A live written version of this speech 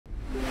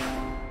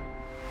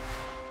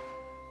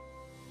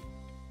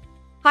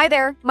Hi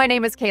there, my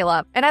name is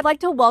Kayla, and I'd like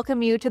to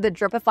welcome you to the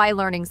Dripify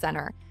Learning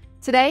Center.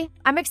 Today,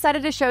 I'm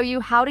excited to show you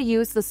how to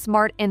use the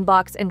Smart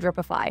Inbox in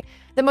Dripify,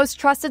 the most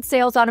trusted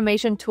sales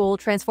automation tool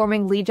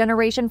transforming lead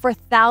generation for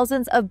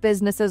thousands of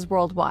businesses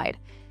worldwide.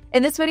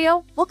 In this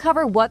video, we'll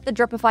cover what the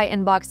Dripify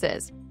Inbox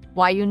is,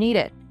 why you need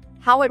it,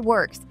 how it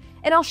works,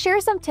 and I'll share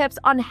some tips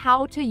on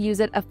how to use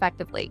it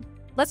effectively.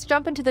 Let's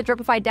jump into the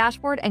Dripify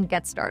dashboard and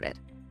get started.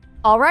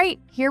 All right,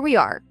 here we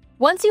are.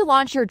 Once you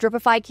launch your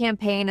Dripify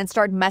campaign and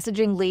start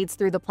messaging leads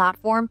through the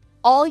platform,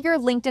 all your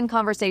LinkedIn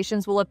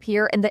conversations will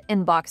appear in the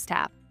Inbox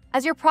tab.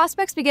 As your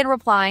prospects begin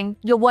replying,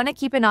 you'll want to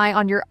keep an eye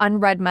on your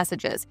unread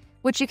messages,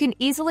 which you can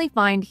easily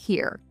find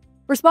here.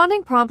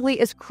 Responding promptly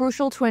is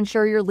crucial to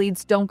ensure your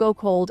leads don't go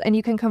cold and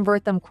you can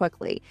convert them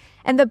quickly.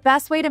 And the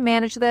best way to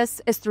manage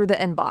this is through the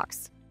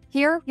inbox.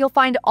 Here, you'll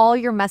find all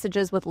your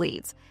messages with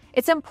leads.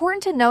 It's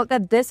important to note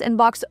that this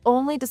inbox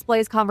only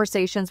displays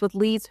conversations with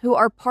leads who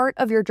are part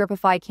of your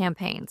Dripify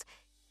campaigns.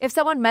 If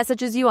someone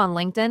messages you on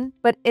LinkedIn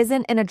but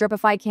isn't in a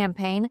Dripify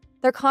campaign,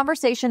 their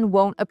conversation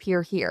won't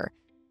appear here.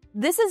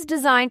 This is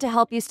designed to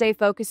help you stay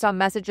focused on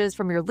messages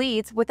from your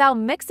leads without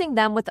mixing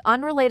them with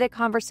unrelated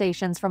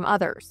conversations from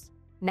others.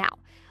 Now,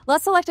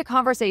 let's select a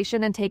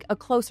conversation and take a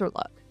closer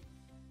look.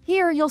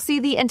 Here, you'll see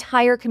the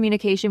entire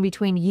communication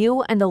between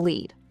you and the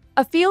lead,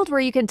 a field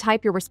where you can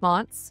type your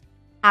response,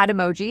 add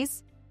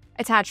emojis,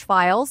 attach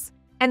files,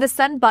 and the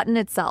send button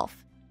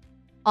itself.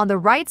 On the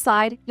right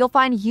side, you'll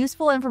find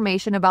useful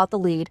information about the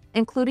lead,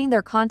 including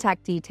their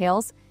contact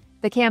details,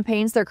 the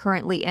campaigns they're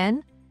currently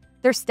in,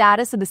 their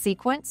status in the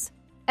sequence,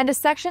 and a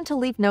section to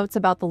leave notes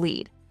about the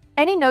lead.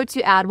 Any notes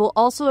you add will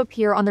also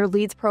appear on their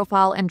lead's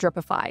profile in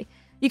Dripify.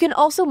 You can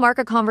also mark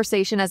a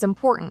conversation as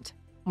important,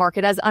 mark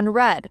it as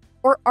unread,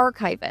 or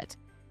archive it.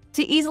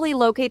 To easily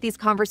locate these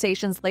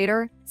conversations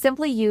later,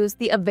 simply use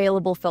the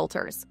available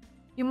filters.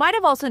 You might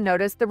have also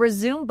noticed the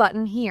resume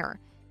button here.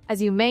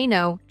 As you may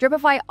know,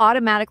 Dripify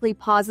automatically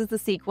pauses the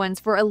sequence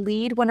for a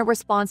lead when a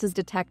response is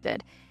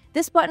detected.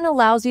 This button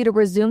allows you to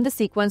resume the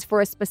sequence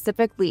for a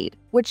specific lead,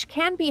 which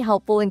can be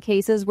helpful in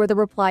cases where the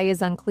reply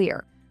is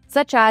unclear,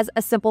 such as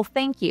a simple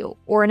thank you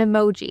or an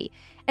emoji,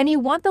 and you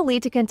want the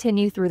lead to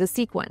continue through the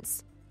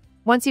sequence.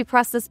 Once you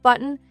press this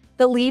button,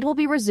 the lead will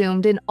be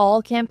resumed in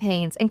all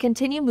campaigns and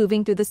continue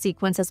moving through the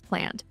sequence as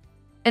planned.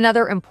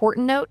 Another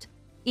important note,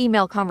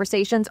 email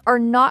conversations are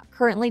not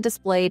currently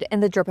displayed in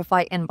the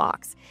Dripify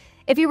inbox.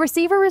 If you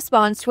receive a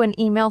response to an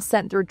email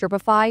sent through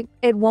Dripify,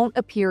 it won't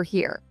appear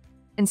here.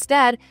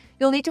 Instead,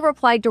 you'll need to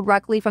reply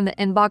directly from the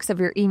inbox of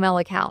your email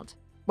account,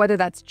 whether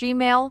that's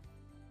Gmail,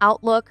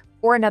 Outlook,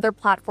 or another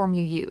platform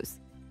you use.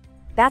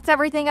 That's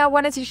everything I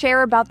wanted to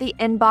share about the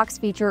inbox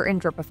feature in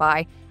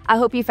Dripify. I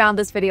hope you found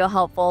this video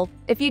helpful.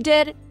 If you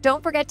did,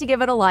 don't forget to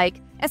give it a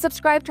like and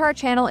subscribe to our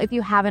channel if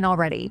you haven't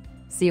already.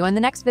 See you in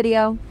the next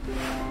video.